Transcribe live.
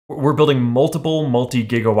We're building multiple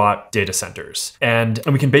multi-gigawatt data centers. And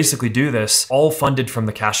we can basically do this all funded from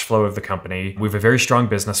the cash flow of the company. We have a very strong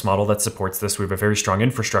business model that supports this. We have a very strong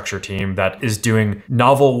infrastructure team that is doing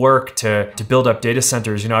novel work to build up data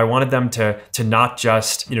centers. I wanted them to not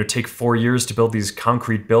just, take 4 years to build these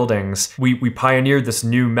concrete buildings. We pioneered this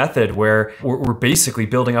new method where we're basically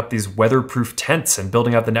building up these weatherproof tents and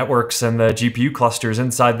building out the networks and the GPU clusters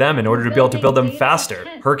inside them in order to be able to build them faster.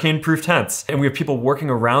 Hurricane-proof tents. And we have people working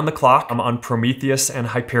around the clock on Prometheus and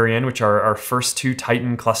Hyperion, which are our first 2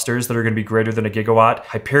 Titan clusters that are going to be greater than 1 gigawatt.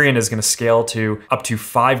 Hyperion is going to scale to up to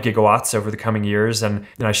 5 gigawatts over the coming years. And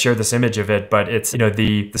I share this image of it, but it's,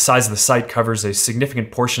 the size of the site covers a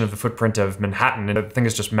significant portion of the footprint of Manhattan. And the thing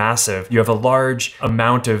is just massive. You have a large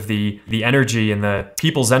amount of the energy and the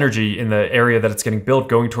people's energy in the area that it's getting built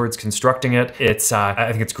going towards constructing it. It's,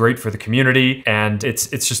 I think it's great for the community. And it's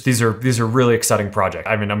just, these are really exciting projects.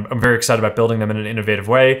 I mean, I'm very excited about building them in an innovative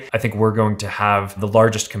way. I think we're going to have the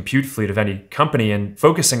largest compute fleet of any company, and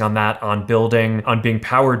focusing on that, on being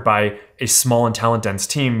powered by a small and talent dense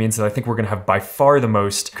team means that I think we're going to have by far the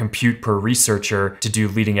most compute per researcher to do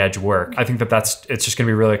leading edge work. I think it's just going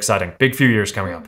to be really exciting. Big few years coming up.